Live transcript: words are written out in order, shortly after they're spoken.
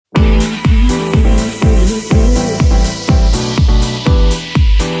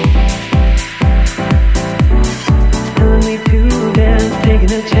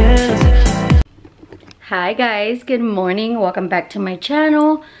Hi guys, good morning, welcome back to my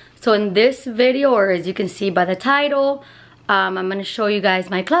channel. So in this video, or as you can see by the title, I'm going to show you guys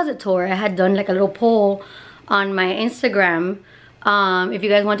my closet tour. I had done like a little poll on my Instagram if you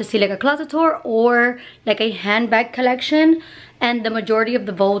guys want to see like a closet tour or like a handbag collection, and the majority of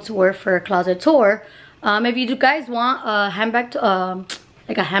the votes were for a closet tour. If you guys want a handbag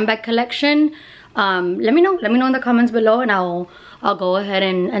like a handbag collection, let me know in the comments below, and I'll go ahead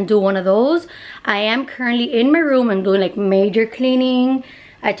and do one of those. I am currently in my room. I'm doing like major cleaning.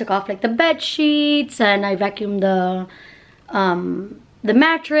 I took off like the bed sheets and I vacuumed the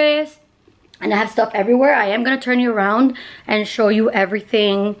mattress, and I have stuff everywhere. I am gonna turn you around and show you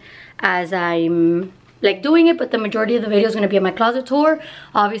everything as I'm like doing it, but the majority of the video is gonna be my closet tour,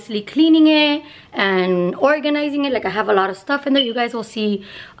 obviously cleaning it and organizing it. Like I have a lot of stuff in there. You guys will see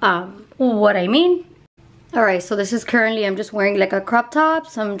what I mean. Alright, so this is currently, I'm just wearing like a crop top,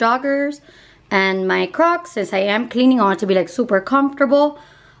 some joggers, and my Crocs. Since I am cleaning, I want it to be like super comfortable.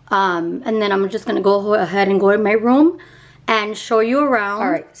 And then I'm just gonna go ahead and go to my room and show you around.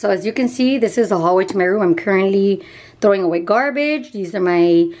 Alright, so as you can see, this is the hallway to my room. I'm currently throwing away garbage. These are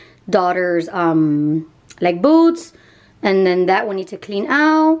my daughter's like boots. And then that one needs to clean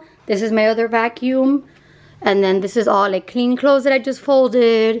out. This is my other vacuum. And then this is all like clean clothes that I just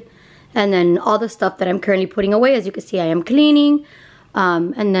folded. And then all the stuff that I'm currently putting away. As you can see, I am cleaning.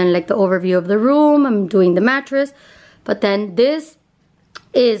 And then like the overview of the room, I'm doing the mattress. But then this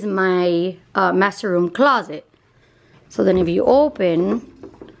is my master room closet. So then if you open,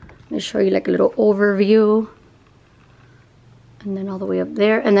 let me show you like a little overview. And then all the way up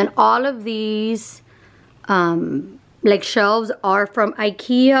there. And then all of these like shelves are from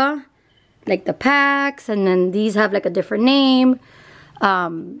Ikea. Like the Pax. And then these have like a different name.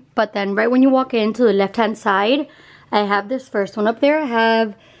 But then right when you walk into the left hand side, I have this first one up there. I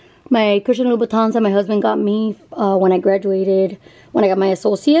have my Christian Louboutins that my husband got me when I graduated, when I got my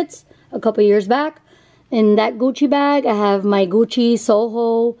associates a couple years back. In that Gucci bag, I have my Gucci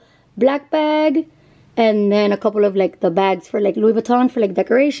Soho black bag, and then a couple of like the bags for like Louis Vuitton for like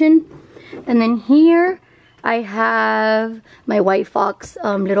decoration. And then here I have my White Fox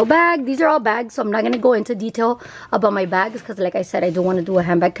little bag. These are all bags, so I'm not going to go into detail about my bags because like I said, I do want to do a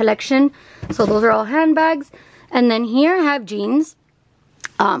handbag collection. So those are all handbags. And then here I have jeans,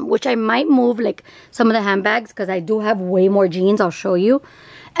 which I might move like some of the handbags because I do have way more jeans. I'll show you.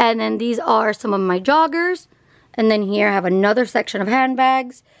 And then these are some of my joggers. And then here I have another section of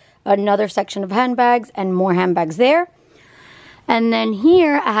handbags, another section of handbags, and more handbags there. And then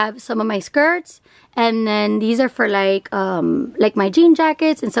here I have some of my skirts. And then these are for like my jean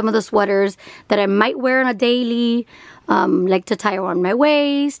jackets and some of the sweaters that I might wear on a daily, like to tie around my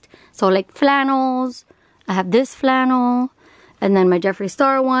waist. So like flannels. I have this flannel, and then my Jeffree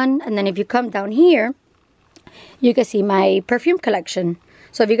Star one. And then if you come down here, you can see my perfume collection.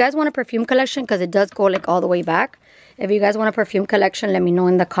 So if you guys want a perfume collection, because it does go like all the way back. If you guys want a perfume collection, let me know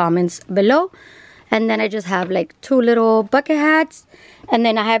in the comments below. And then I just have like two little bucket hats. And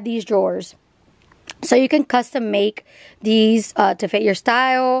then I have these drawers. So you can custom make these to fit your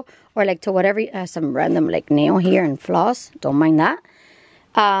style, or like to whatever. Some random like nail here and floss. Don't mind that.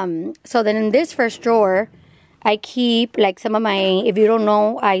 So then in this first drawer, I keep like some of my, if you don't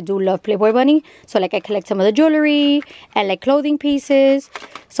know, I do love Playboy Bunny. So like I collect some of the jewelry and like clothing pieces.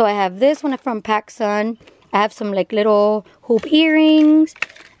 So I have this one from PacSun. I have some like little hoop earrings.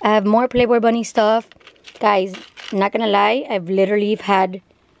 I have more Playboy Bunny stuff. Guys, not gonna lie, I've literally had,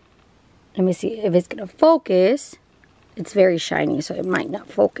 let me see if it's gonna focus. It's very shiny, so it might not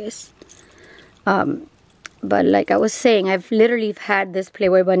focus. But like I was saying, I've literally had this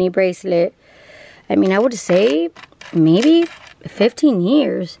Playboy Bunny bracelet. I mean, I would say maybe 15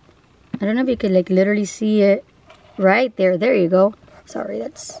 years. I don't know if you could like literally see it right there. There you go. Sorry,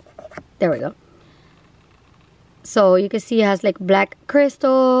 there we go. So you can see it has like black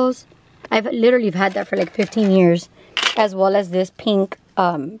crystals. I've literally had that for like 15 years. As well as this pink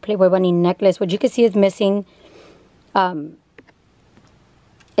Playboy Bunny necklace, which you can see is missing.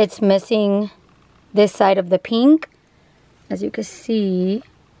 It's missing this side of the pink. As you can see,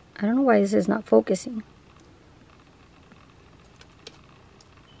 I don't know why this is not focusing.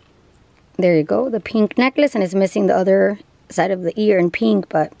 There you go, the pink necklace, and it's missing the other side of the ear in pink,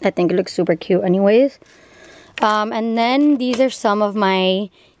 but I think it looks super cute anyways. And then these are some of my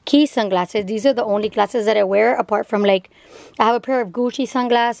key sunglasses. These are the only glasses that I wear, apart from like, I have a pair of Gucci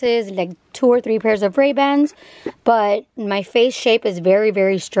sunglasses, like 2 or 3 pairs of Ray-Bans, but my face shape is very,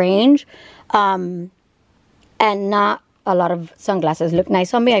 very strange. And not a lot of sunglasses look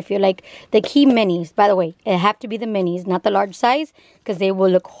nice on me. I feel like the key minis, by the way, it have to be the minis, not the large size, because they will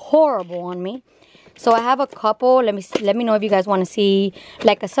look horrible on me. So I have a couple. Let me know if you guys want to see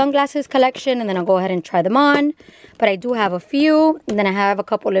like a sunglasses collection, and then I'll go ahead and try them on. But I do have a few, and then I have a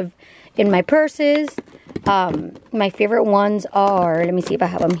couple of in my purses. My favorite ones are, let me see if I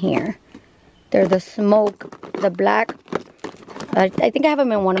have them here. They're the black. I think I have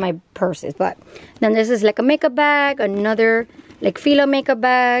them in one of my purses. But then this is like a makeup bag, another like Fila makeup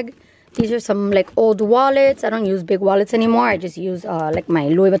bag. These are some like old wallets. I don't use big wallets anymore. I just use like my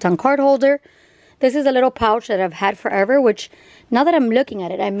Louis Vuitton card holder. This is a little pouch that I've had forever, which now that I'm looking at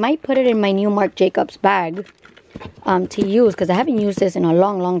it, I might put it in my new Marc Jacobs bag to use, because I haven't used this in a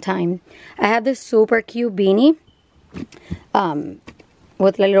long time. I have this super cute beanie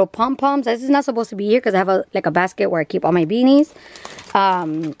with like little pom-poms. This is not supposed to be here because I have like a basket where I keep all my beanies.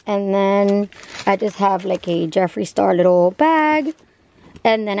 And then I just have like a Jeffree Star little bag.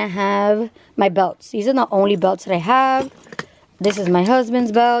 And then I have my belts. These are the only belts that I have. This is my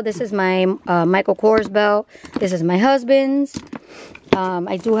husband's belt. This is my Michael Kors belt. This is my husband's.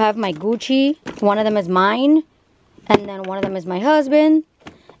 I do have my Gucci. One of them is mine. And then one of them is my husband.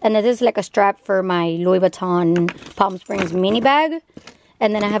 And then this is like a strap for my Louis Vuitton Palm Springs mini bag.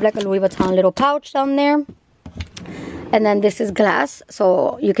 And then I have like a Louis Vuitton little pouch down there. And then this is glass,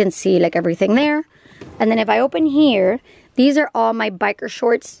 so you can see like everything there. And then if I open here, these are all my biker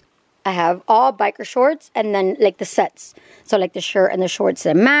shorts. I have all biker shorts, and then like the sets. So like the shirt and the shorts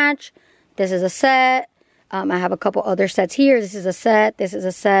that match. This is a set. I have a couple other sets here. This is a set. This is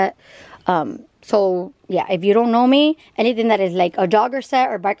a set. So yeah, if you don't know me, anything that is like a jogger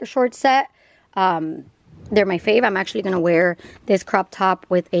set or biker short set, they're my fave. I'm actually gonna wear this crop top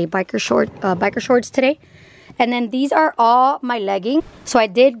with a biker shorts today. And then these are all my leggings. So I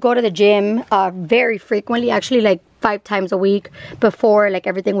did go to the gym very frequently, actually like 5 times a week before like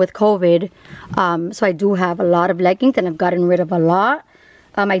everything with COVID. So I do have a lot of leggings, and I've gotten rid of a lot.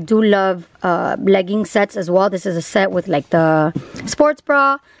 I do love legging sets as well. This is a set with like the sports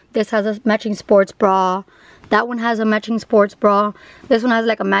bra. This has a matching sports bra. That one has a matching sports bra. This one has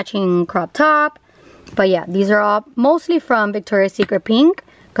like a matching crop top. But yeah, these are all mostly from Victoria's Secret Pink,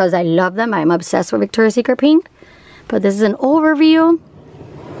 because I love them. I'm obsessed with Victoria's Secret Pink. But this is an overview.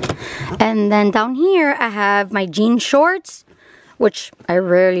 And then down here I have my jean shorts, which I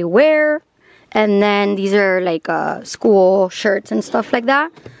rarely wear. And then these are like school shirts and stuff like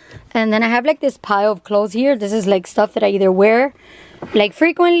that. And then I have like this pile of clothes here. This is like stuff that I either wear like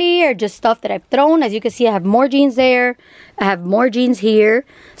frequently or just stuff that I've thrown. As you can see, I have more jeans there. I have more jeans here.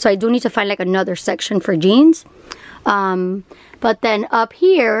 So I do need to find like another section for jeans. But then up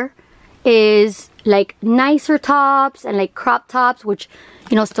here is like nicer tops and like crop tops, which,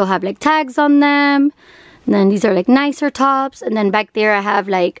 you know, still have like tags on them. And then these are like nicer tops. And then back there I have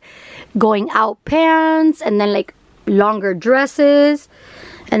like going out pants, and then like longer dresses.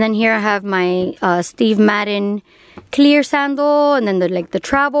 And then here I have my Steve Madden clear sandal, and then the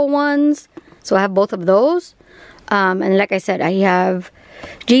travel ones. So I have both of those. And like I said, I have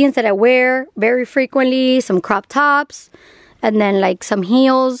jeans that I wear very frequently, some crop tops, and then like some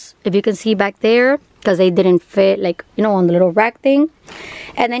heels, if you can see back there, because they didn't fit, like, you know, on the little rack thing.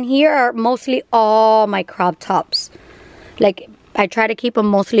 And then here are mostly all my crop tops. Like, I try to keep them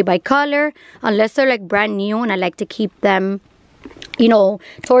mostly by color, unless they're like brand new, and I like to keep them, you know,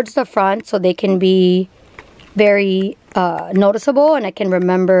 towards the front so they can be very noticeable, and I can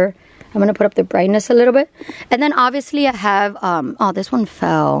remember. I'm gonna put up the brightness a little bit. And then obviously I have oh, this one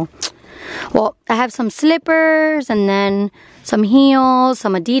fell. Well, I have some slippers, and then some heels,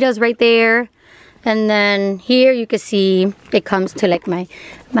 some Adidas right there. And then here you can see it comes to like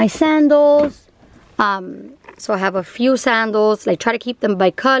my sandals. So I have a few sandals. Like, try to keep them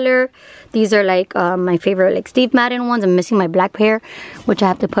by color. These are like my favorite like Steve Madden ones. I'm missing my black pair, which I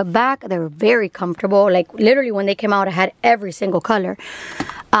have to put back. They're very comfortable. Like, literally when they came out, I had every single color.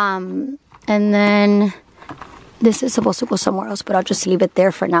 And then this is supposed to go somewhere else, but I'll just leave it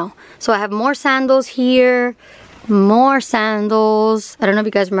there for now. So I have more sandals here. More sandals. I don't know if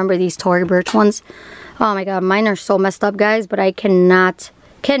you guys remember these Tory Burch ones. Oh my god, mine are so messed up, guys, but I cannot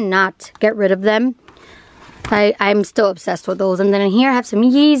get rid of them. I'm still obsessed with those. And then in here I have some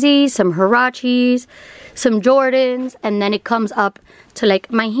Yeezys, some Huaraches, some Jordans, and then it comes up to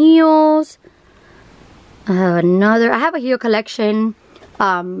like my heels. I have a heel collection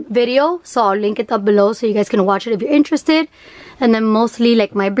video, so I'll link it up below so you guys can watch it if you're interested. And then mostly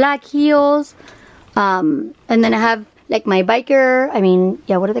like my black heels. And then I have like my biker,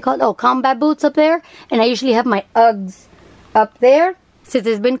 what are they called? Oh, combat boots up there. And I usually have my Uggs up there. Since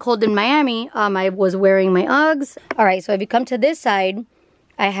it's been cold in Miami, I was wearing my Uggs. Alright, so if you come to this side,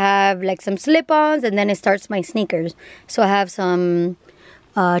 I have like some slip-ons, and then it starts my sneakers. So I have some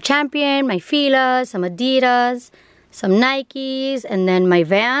Champion, my Fila's, some Adidas, some Nikes, and then my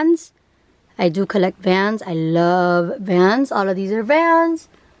Vans. I do collect Vans. I love Vans. All of these are Vans.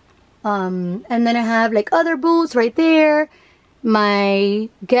 And then I have like other boots right there. My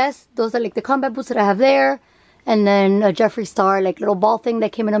Guess, those are like the combat boots that I have there. And then a Jeffree Star like little ball thing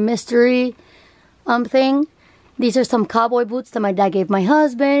that came in a mystery thing. These are some cowboy boots that my dad gave my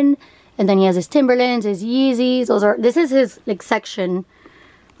husband. And then he has his Timberlands, his Yeezys. This is his like section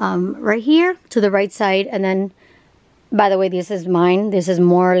right here to the right side. And then, by the way, this is mine. This is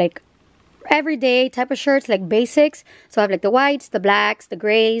more like everyday type of shirts, like basics. So I have like the whites, the blacks, the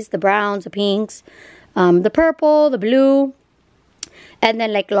grays, the browns, the pinks, the purple, the blue, and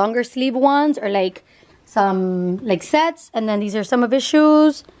then like longer sleeve ones or like some like sets. And then these are some of his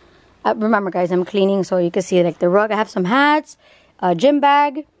shoes. Remember guys, I'm cleaning so you can see like the rug. I have some hats, a gym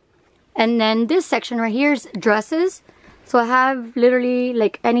bag, and then this section right here is dresses. So I have literally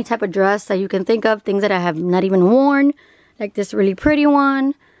like any type of dress that you can think of, things that I have not even worn, like this really pretty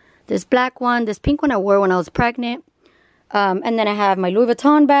one, this black one, this pink one I wore when I was pregnant. And then I have my Louis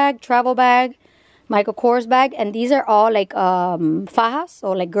Vuitton bag, travel bag, Michael Kors bag. And these are all like fajas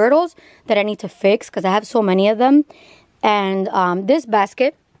or like girdles that I need to fix because I have so many of them. And this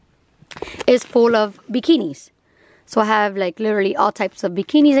basket is full of bikinis. So I have like literally all types of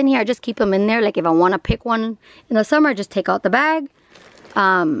bikinis in here. I just keep them in there. Like if I want to pick one in the summer, I just take out the bag.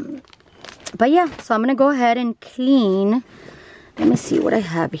 But yeah, so I'm going to go ahead and clean. Let me see what I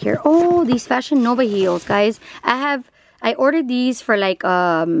have here. Oh, these Fashion Nova heels, guys. I ordered these for like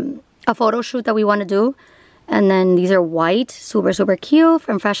a photo shoot that we want to do. And then these are white, super, super cute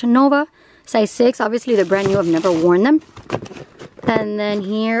from Fashion Nova. Size 6. Obviously, they're brand new. I've never worn them. And then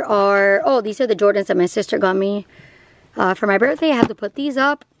here are, oh, these are the Jordans that my sister got me for my birthday. I have to put these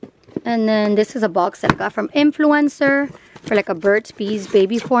up. And then this is a box that I got from Influencer for like a Burt's Bees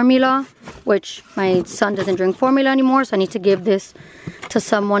baby formula, which my son doesn't drink formula anymore, so I need to give this to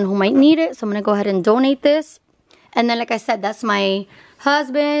someone who might need it. So I'm gonna go ahead and donate this. And then like I said, that's my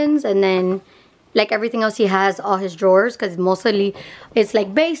husband's, and then like everything else he has, all his drawers, because mostly it's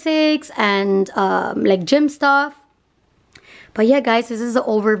like basics and like gym stuff. But yeah guys, this is an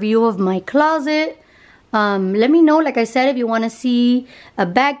overview of my closet. Let me know, like I said, if you want to see a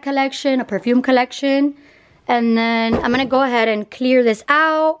bag collection, a perfume collection. And then I'm going to go ahead and clear this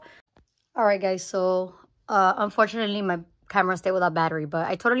out. Alright guys, so unfortunately my camera stayed without battery. But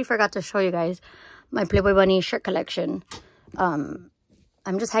I totally forgot to show you guys my Playboy Bunny shirt collection. I'm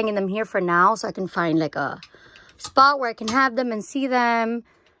just hanging them here for now so I can find like a spot where I can have them and see them.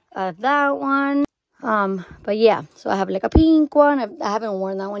 That one. But yeah, so I have like a pink one. I haven't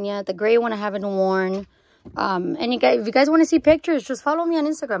worn that one yet. The gray one I haven't worn. And you guys, if you guys want to see pictures, just follow me on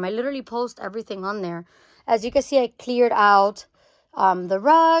Instagram. I literally post everything on there. As you can see, I cleared out the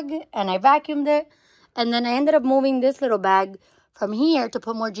rug and I vacuumed it. And then I ended up moving this little bag from here to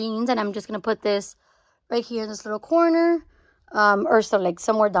put more jeans. And I'm just going to put this right here in this little corner. Or so like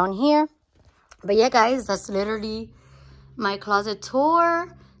somewhere down here. But yeah, guys, that's literally my closet tour.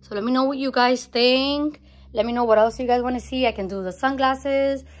 So let me know what you guys think. Let me know what else you guys want to see. I can do the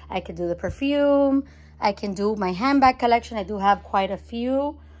sunglasses. I can do the perfume. I can do my handbag collection. I do have quite a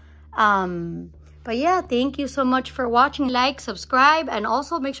few. But yeah, thank you so much for watching. Like, subscribe, and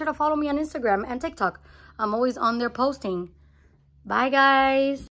also make sure to follow me on Instagram and TikTok. I'm always on there posting. Bye, guys.